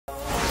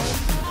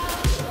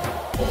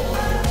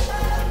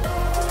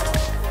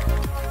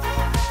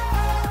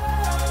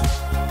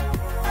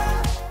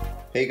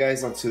Hey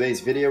guys, on today's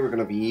video we're going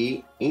to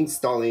be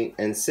installing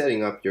and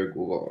setting up your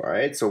Google,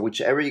 alright? So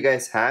whichever you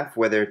guys have,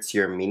 whether it's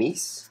your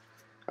minis,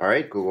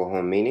 alright, Google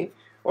Home Mini,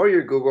 or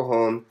your Google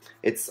Home,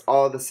 it's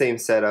all the same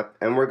setup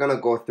and we're going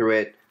to go through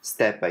it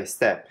step by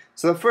step.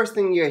 So the first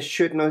thing you guys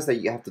should know is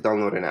that you have to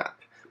download an app.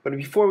 But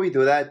before we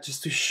do that,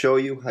 just to show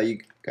you how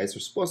you guys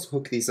are supposed to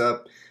hook these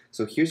up,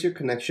 so here's your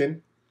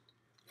connection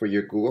for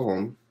your Google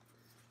Home,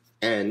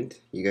 and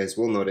you guys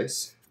will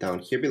notice down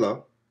here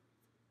below,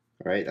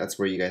 alright, that's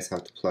where you guys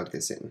have to plug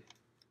this in.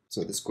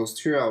 So this goes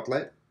to your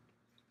outlet.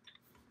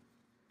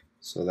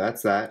 So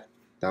that's that.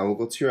 That will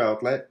go to your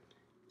outlet.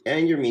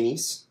 And your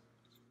minis.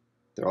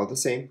 They're all the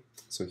same.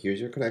 So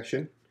here's your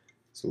connection.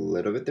 It's a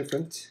little bit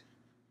different.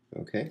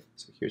 Okay,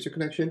 so here's your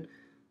connection.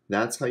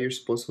 That's how you're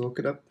supposed to hook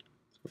it up.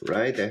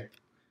 Right there.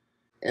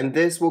 And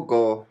this will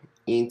go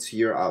into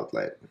your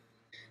outlet.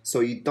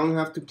 So you don't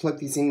have to plug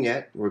these in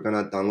yet. We're going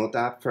to download the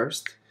app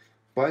first.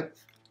 But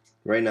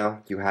right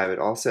now you have it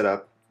all set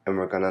up. And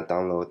we're gonna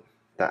download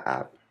the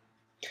app.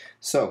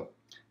 So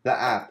the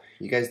app,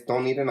 you guys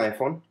don't need an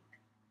iPhone.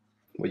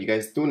 What you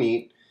guys do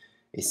need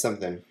is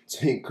something.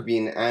 So it could be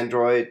an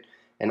Android,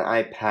 an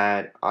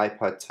iPad,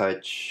 iPod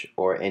Touch,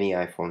 or any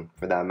iPhone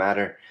for that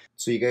matter.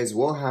 So you guys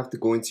will have to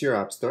go into your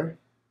app store.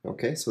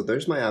 Okay, so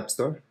there's my app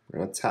store. We're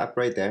gonna tap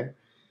right there,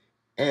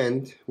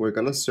 and we're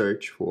gonna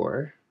search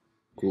for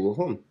Google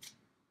Home.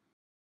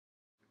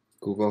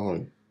 Google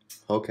Home.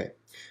 Okay,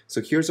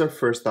 so here's our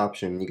first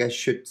option. You guys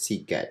should see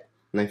Get.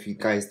 Now if you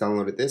guys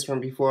downloaded this from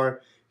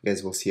before, you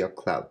guys will see a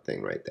cloud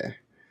thing right there.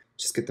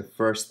 Just get the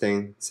first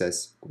thing, it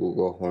says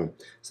Google Home.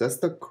 So that's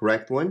the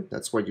correct one.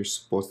 That's what you're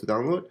supposed to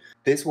download.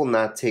 This will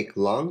not take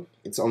long.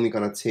 It's only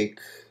gonna take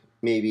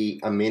maybe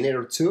a minute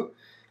or two.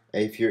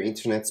 If your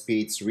internet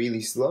speed's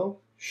really slow,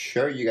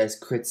 sure, you guys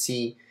could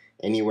see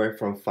anywhere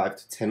from 5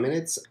 to 10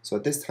 minutes. So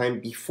at this time,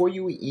 before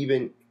you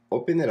even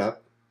open it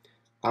up,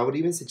 I would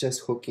even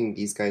suggest hooking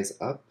these guys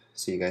up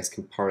so you guys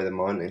can power them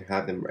on and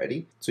have them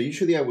ready. So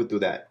usually I would do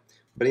that.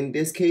 But in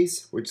this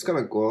case, we're just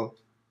gonna go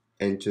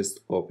and just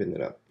open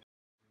it up.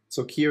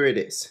 So here it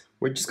is.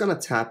 We're just gonna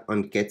tap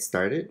on Get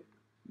Started.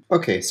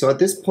 Okay, so at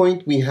this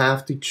point, we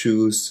have to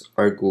choose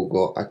our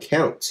Google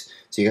account.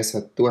 So you guys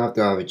do have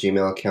to have a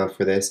Gmail account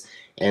for this.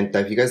 And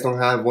if you guys don't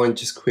have one,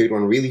 just create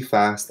one really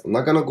fast. I'm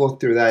not gonna go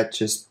through that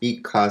just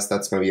because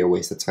that's gonna be a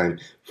waste of time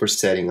for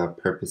setting up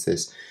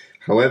purposes.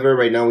 However,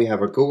 right now we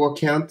have our Google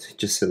account.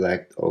 Just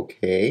select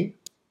OK.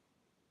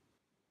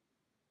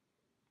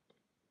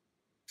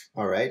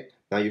 All right.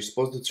 Now you're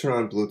supposed to turn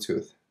on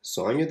Bluetooth.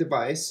 So on your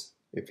device,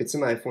 if it's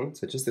an iPhone,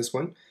 such as this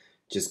one,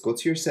 just go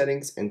to your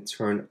settings and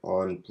turn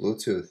on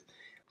Bluetooth.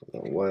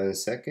 Hold on 1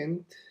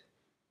 second.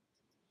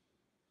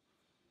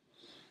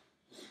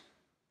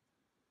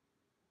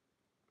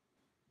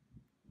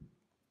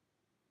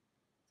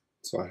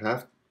 So I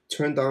have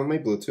turned on my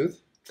Bluetooth.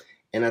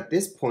 And at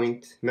this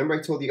point, remember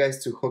I told you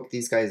guys to hook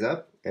these guys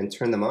up and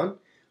turn them on?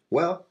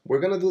 Well, we're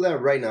gonna do that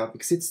right now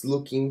because it's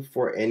looking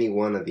for any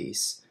one of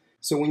these.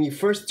 So when you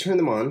first turn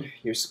them on,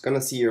 you're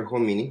gonna see your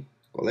Home Mini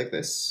go like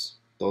this.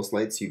 Those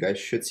lights, you guys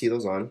should see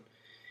those on.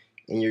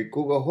 And your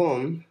Google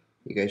Home,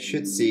 you guys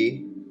should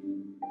see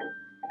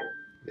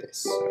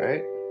this,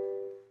 alright?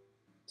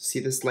 See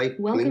this light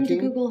Welcome blinking?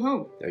 to Google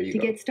Home. There you go.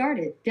 go. To get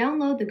started,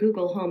 download the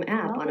Google Home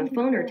app on a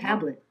phone or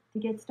tablet. To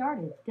get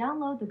started,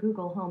 download the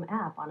Google Home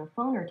app on a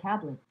phone or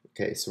tablet.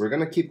 Okay, so we're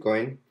gonna keep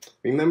going.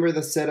 Remember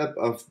the setup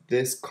of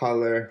this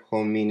color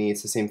Home Mini,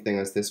 it's the same thing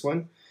as this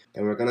one.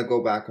 And we're gonna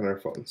go back on our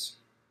phones.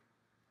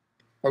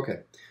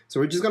 Okay, so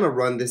we're just gonna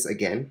run this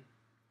again.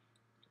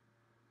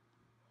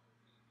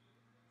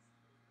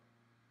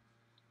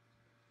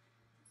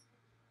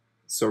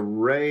 So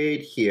right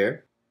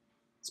here,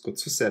 let's go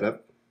to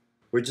setup.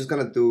 We're just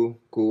gonna do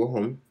Google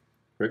Home,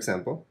 for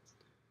example.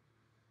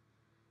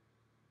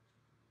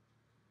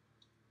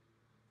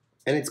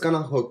 And it's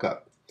gonna hook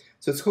up.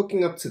 So it's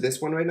hooking up to this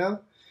one right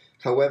now.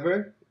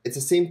 However, it's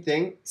the same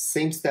thing,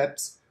 same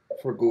steps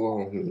for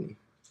Google Home Mini.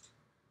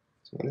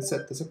 So I'm gonna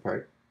set this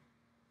apart.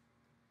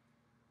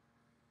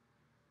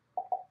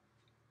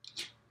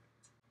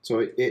 So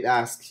it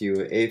asks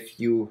you if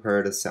you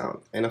heard a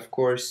sound. And of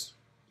course,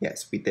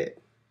 yes, we did.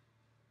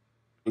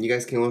 You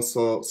guys can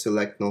also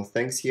select no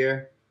thanks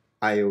here.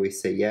 I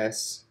always say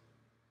yes.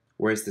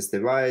 Where's this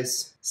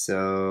device?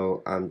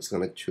 So I'm just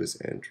gonna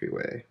choose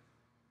entryway.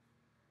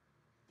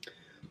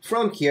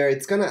 From here,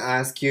 it's gonna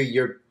ask you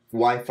your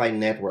Wi-Fi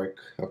network,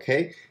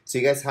 okay? So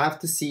you guys have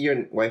to see your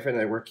Wi-Fi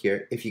network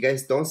here. If you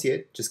guys don't see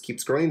it, just keep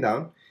scrolling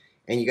down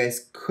and you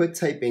guys could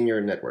type in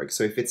your network.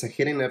 So if it's a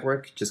hidden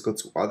network, just go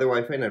to other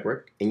Wi-Fi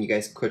network and you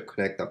guys could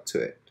connect up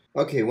to it.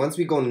 Okay, once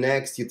we go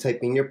next, you type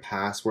in your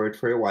password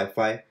for your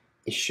Wi-Fi.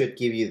 It should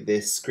give you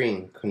this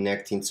screen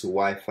connecting to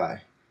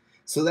Wi-Fi.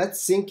 So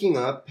that's syncing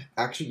up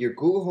actually your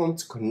Google Home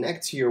to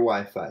connect to your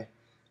Wi-Fi.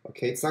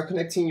 Okay, it's not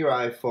connecting your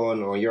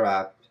iPhone or your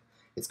app.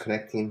 It's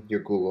connecting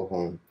your Google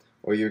Home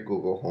or your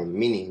Google Home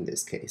Mini in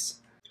this case.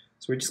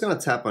 So we're just gonna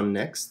tap on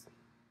next.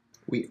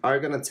 We are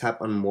gonna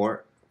tap on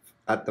more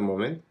at the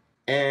moment.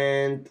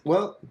 And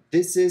well,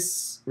 this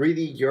is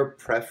really your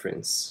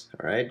preference,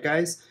 all right,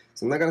 guys?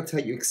 So I'm not going to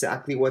tell you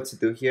exactly what to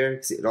do here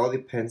because it all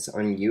depends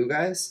on you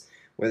guys,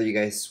 whether you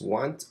guys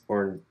want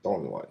or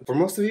don't want. For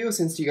most of you,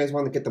 since you guys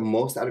want to get the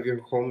most out of your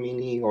Home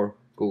Mini or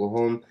Google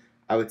Home,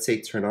 I would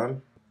say turn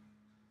on.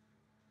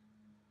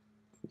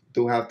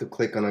 Do have to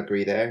click on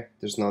agree there.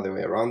 There's no other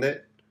way around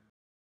it.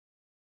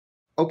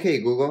 Okay,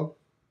 Google.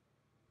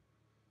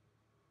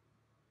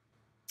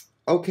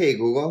 Okay,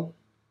 Google.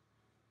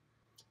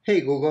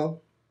 Hey,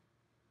 Google.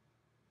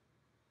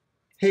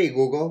 Hey,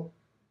 Google.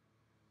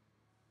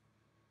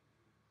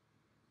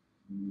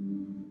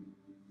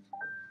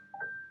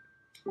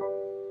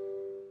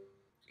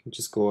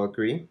 Just go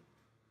agree.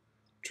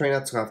 Try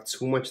not to have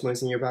too much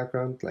noise in your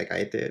background like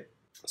I did.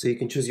 So you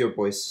can choose your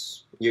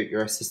voice,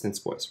 your assistant's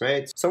voice,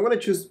 right? So I'm going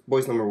to choose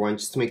voice number 1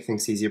 just to make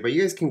things easier, but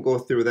you guys can go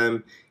through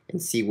them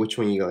and see which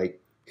one you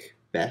like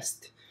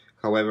best.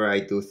 However, I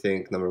do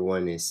think number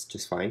 1 is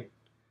just fine.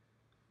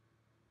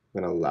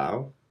 I'm going to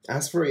allow.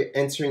 As for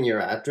entering your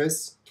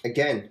address,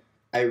 again,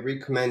 I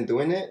recommend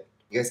doing it.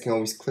 You guys can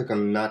always click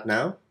on not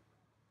now,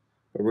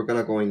 but we're going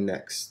to go in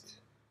next.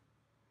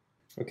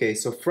 Okay,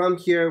 so from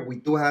here, we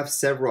do have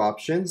several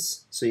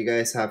options. So you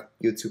guys have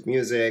YouTube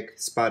Music,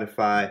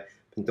 Spotify,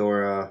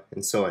 Pandora,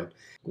 and so on.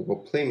 Google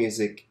Play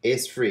Music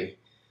is free.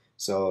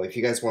 So if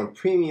you guys want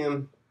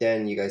premium,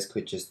 then you guys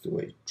could just do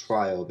a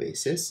trial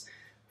basis.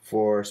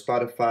 For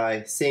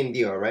Spotify, same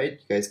deal, right?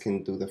 You guys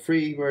can do the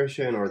free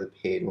version or the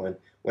paid one.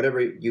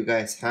 Whatever you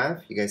guys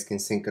have, you guys can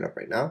sync it up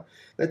right now.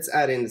 Let's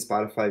add in the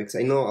Spotify because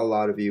I know a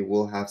lot of you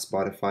will have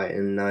Spotify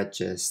and not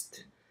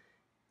just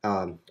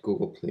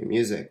Google Play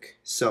Music.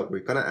 So we're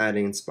gonna add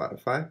in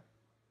Spotify.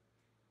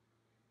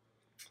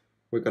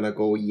 We're gonna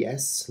go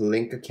yes,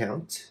 link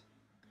account.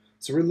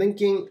 So we're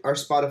linking our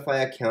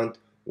Spotify account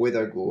with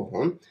our Google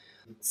Home.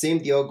 Same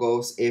deal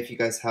goes if you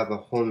guys have a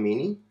Home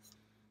Mini.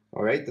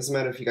 All right, doesn't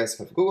matter if you guys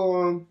have Google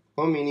Home,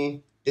 Home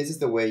Mini. This is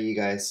the way you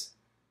guys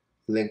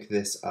link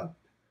this up.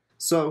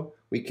 So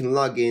we can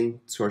log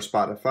in to our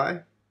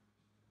Spotify.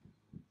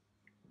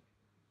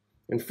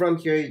 And from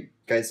here, you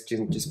guys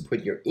can just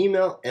put your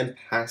email and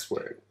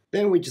password.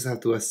 Then we just have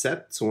to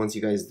accept. So once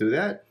you guys do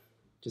that,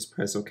 just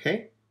press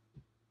OK.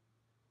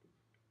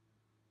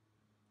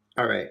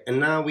 All right, and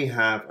now we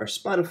have our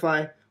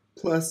Spotify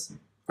plus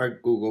our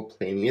Google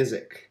Play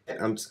Music.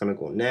 I'm just gonna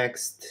go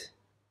next.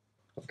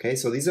 Okay,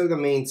 so these are the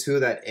main 2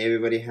 that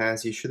everybody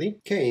has usually.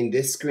 Okay, in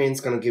this screen,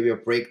 it's gonna give you a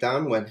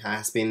breakdown what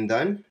has been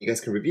done. You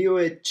guys can review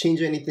it,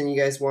 change anything you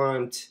guys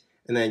want,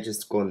 and then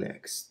just go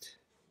next.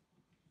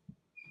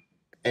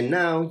 And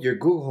now your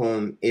Google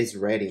Home is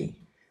ready.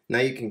 Now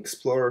you can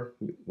explore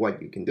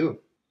what you can do.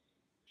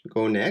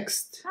 Go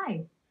next.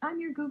 Hi, I'm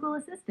your Google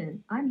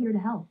Assistant. I'm here to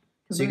help.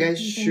 So you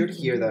guys should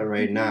hear that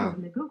right now.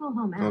 The Google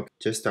Home app. Okay,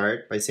 just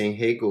start by saying,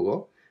 hey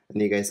Google,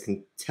 and you guys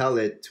can tell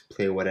it to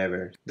play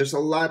whatever. There's a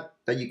lot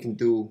that you can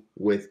do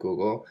with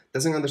Google.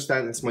 Doesn't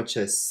understand as much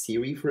as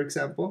Siri, for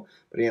example,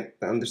 but it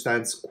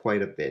understands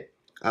quite a bit.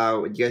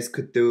 What you guys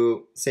could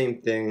do,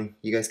 same thing.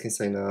 You guys can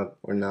sign up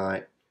or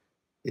not.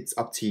 It's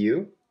up to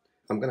you.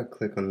 I'm gonna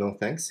click on no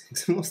thanks.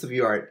 Most of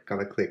you are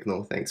gonna click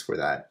no thanks for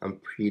that, I'm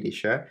pretty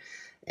sure.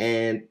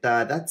 And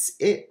that's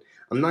it.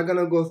 I'm not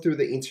gonna go through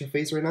the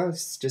interface right now.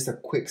 It's just a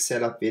quick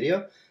setup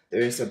video.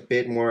 There's a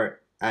bit more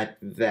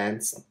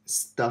advanced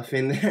stuff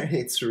in there.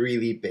 It's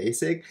really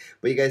basic,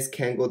 but you guys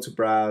can go to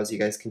browse. You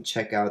guys can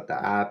check out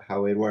the app,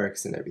 how it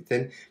works and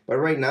everything. But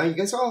right now, you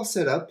guys are all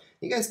set up.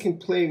 You guys can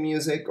play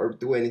music or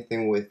do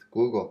anything with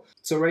Google.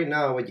 So right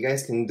now, what you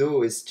guys can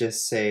do is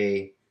just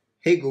say,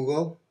 hey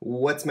Google,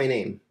 what's my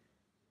name?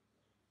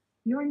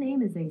 Your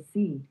name is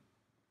AC.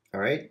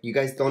 All right, you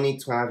guys don't need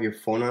to have your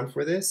phone on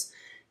for this.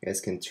 You guys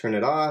can turn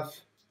it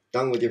off,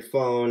 done with your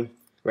phone.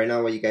 Right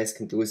now what you guys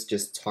can do is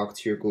just talk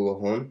to your Google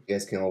Home. You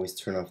guys can always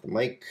turn off the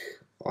mic,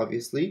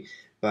 obviously.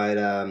 But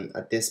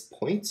at this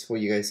point,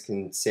 what you guys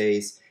can say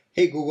is,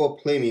 hey Google,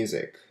 play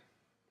music.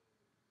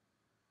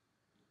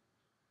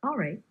 All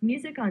right,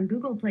 music on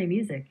Google Play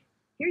Music.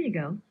 Here you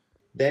go.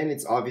 Then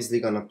it's obviously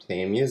gonna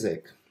play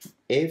music.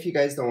 If you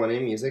guys don't want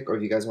any music, or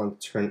if you guys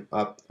want to turn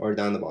up or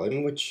down the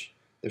volume, which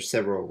there's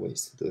several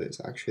ways to do this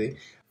actually.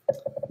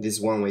 This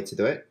is one way to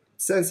do it.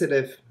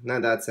 Sensitive,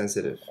 not that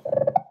sensitive.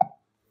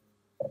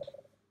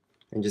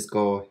 And just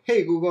go,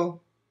 hey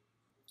Google,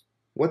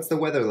 what's the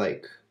weather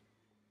like?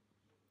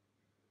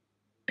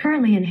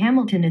 Currently in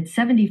Hamilton, it's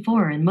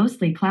 74 and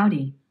mostly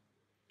cloudy.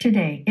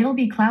 Today, it'll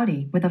be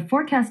cloudy with a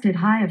forecasted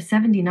high of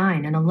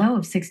 79 and a low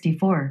of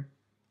 64.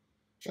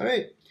 All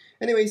right.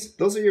 Anyways,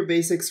 those are your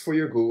basics for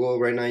your Google.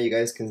 Right now, you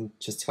guys can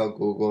just tell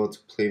Google to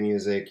play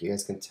music. You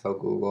guys can tell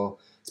Google,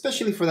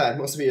 especially for that.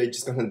 Most of you are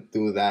just gonna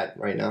do that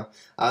right now.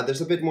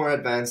 There's a bit more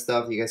advanced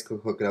stuff. You guys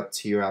could hook it up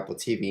to your Apple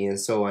TV and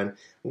so on.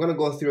 I'm gonna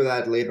go through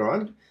that later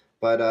on.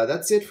 But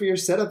that's it for your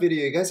setup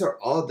video. You guys are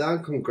all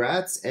done.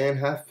 Congrats and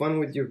have fun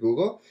with your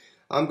Google.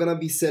 I'm gonna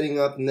be setting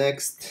up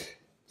next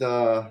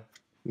the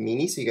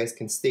Mini, so you guys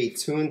can stay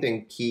tuned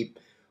and keep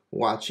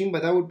watching.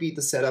 But that would be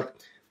the setup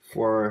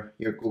for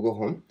your Google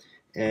Home.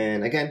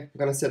 And again, I'm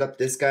gonna set up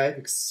this guy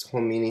because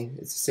Home Mini,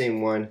 it's the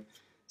same one,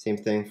 Same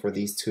thing for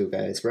these two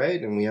guys,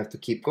 right? And we have to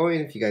keep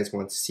going if you guys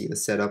want to see the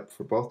setup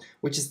for both,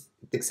 which is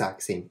the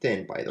exact same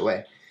thing, by the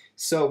way.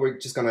 So we're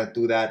just gonna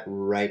do that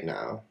right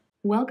now.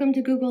 Welcome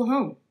to Google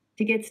Home.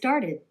 To get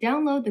started,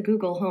 download the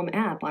Google Home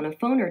app on a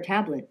phone or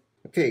tablet.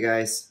 Okay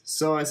guys,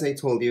 so as I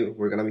told you,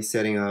 we're gonna be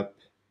setting up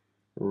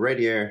right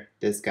here,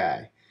 this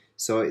guy.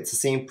 So it's the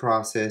same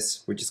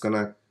process. We're just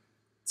gonna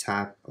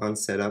tap on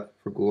setup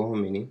for Google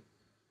Home Mini.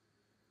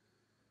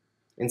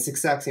 And it's the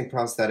exact same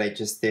process that I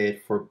just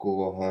did for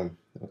Google Home.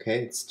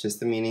 Okay, it's just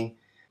the Mini,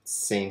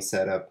 same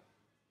setup.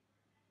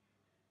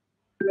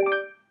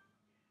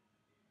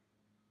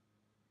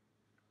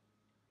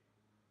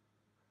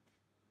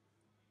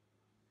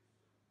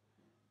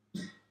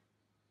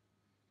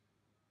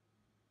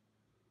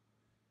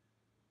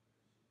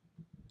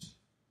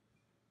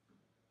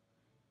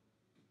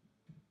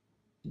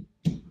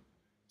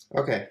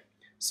 Okay,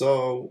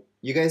 so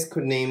you guys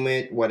could name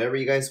it whatever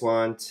you guys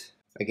want.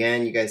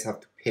 Again, you guys have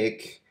to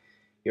pick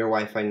your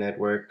Wi-Fi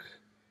network,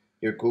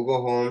 your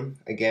Google Home.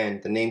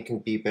 Again, the name can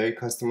be very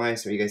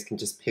customized, or you guys can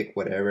just pick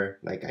whatever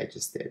like I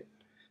just did.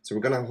 So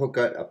we're gonna hook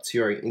it up to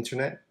your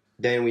internet.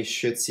 Then we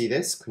should see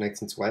this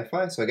connecting to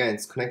Wi-Fi. So again,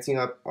 it's connecting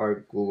up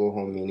our Google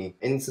Home Mini.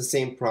 And it's the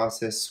same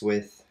process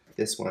with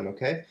this one,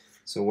 okay?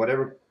 So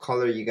whatever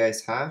color you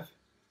guys have,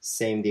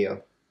 same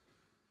deal.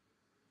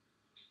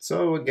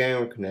 So again,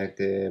 we're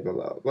connected, blah,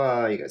 blah,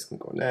 blah. You guys can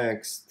go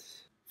next.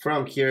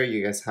 From here,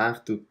 you guys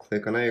have to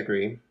click on I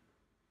agree.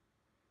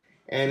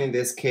 And in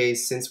this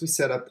case, since we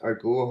set up our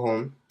Google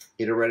Home,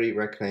 it already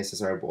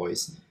recognizes our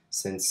voice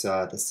since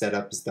the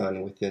setup is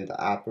done within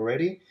the app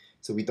already.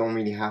 So we don't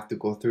really have to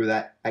go through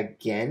that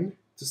again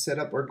to set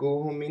up our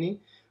Google Home Mini,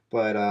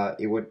 but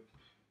it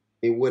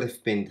would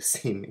have been the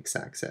same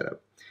exact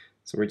setup.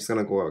 So we're just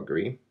gonna go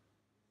agree.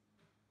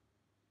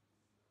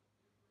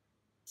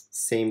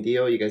 Same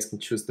deal, you guys can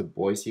choose the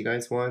voice you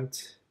guys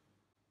want.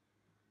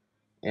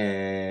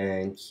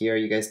 And here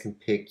you guys can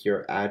pick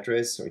your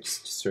address or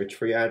just search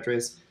for your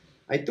address.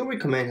 I do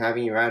recommend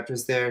having your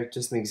address there, it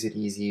just makes it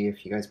easy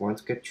if you guys want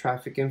to get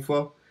traffic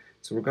info.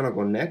 So we're gonna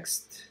go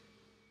next.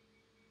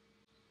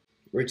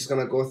 We're just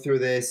gonna go through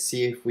this,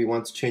 see if we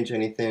want to change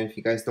anything. If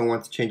you guys don't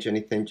want to change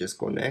anything, just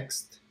go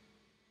next.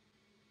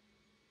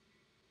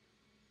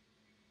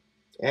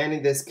 And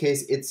in this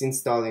case, it's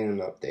installing an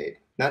update.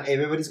 Not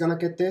everybody's gonna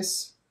get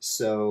this,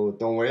 so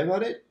don't worry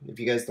about it. If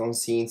you guys don't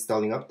see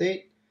installing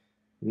update,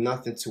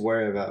 nothing to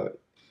worry about.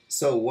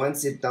 So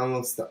once it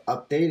downloads the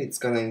update, it's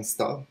gonna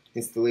install.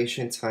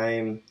 Installation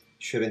time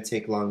shouldn't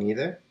take long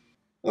either.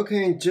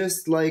 Okay, and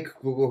just like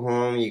Google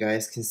Home, you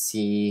guys can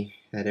see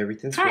that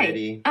everything's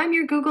ready. Hi, I'm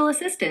your Google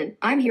Assistant.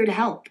 I'm here to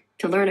help.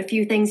 To learn a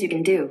few things you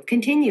can do,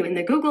 continue in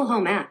the Google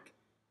Home app.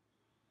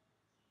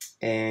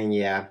 And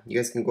yeah, you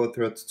guys can go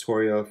through a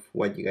tutorial of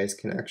what you guys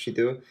can actually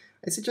do.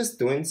 I suggest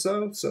doing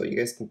so you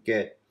guys can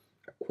get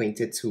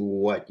acquainted to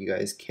what you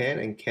guys can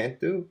and can't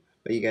do,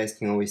 but you guys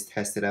can always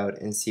test it out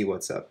and see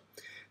what's up.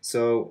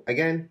 So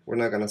again, we're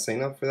not gonna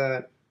sign up for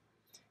that.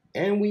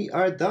 And we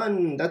are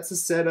done. That's the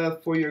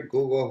setup for your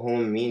Google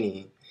Home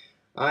Mini.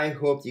 I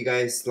hope you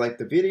guys liked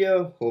the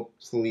video.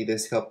 Hopefully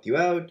this helped you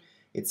out.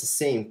 It's the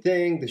same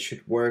thing. This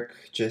should work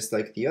just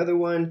like the other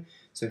one.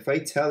 So if I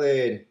tell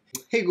it,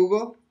 hey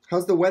Google,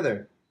 how's the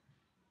weather?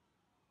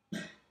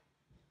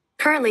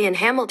 Currently in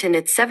Hamilton,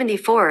 it's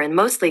 74 and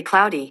mostly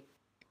cloudy.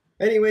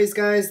 Anyways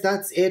guys,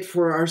 that's it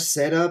for our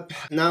setup.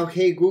 Now,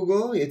 hey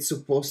Google, it's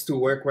supposed to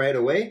work right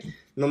away.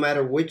 No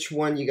matter which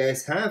one you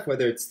guys have,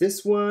 whether it's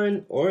this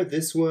one or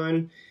this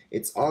one,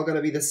 it's all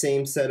gonna be the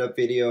same setup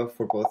video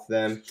for both of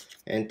them.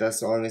 And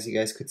as long as you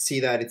guys could see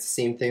that it's the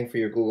same thing for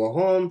your Google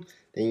Home,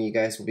 then you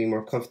guys will be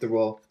more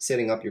comfortable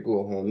setting up your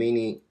Google Home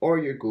Mini or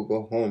your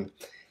Google Home.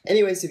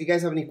 Anyways, if you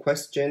guys have any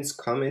questions,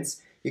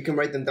 comments, you can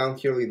write them down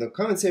here in the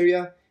comments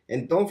area.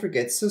 And don't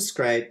forget to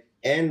subscribe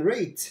and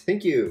rate.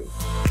 Thank you.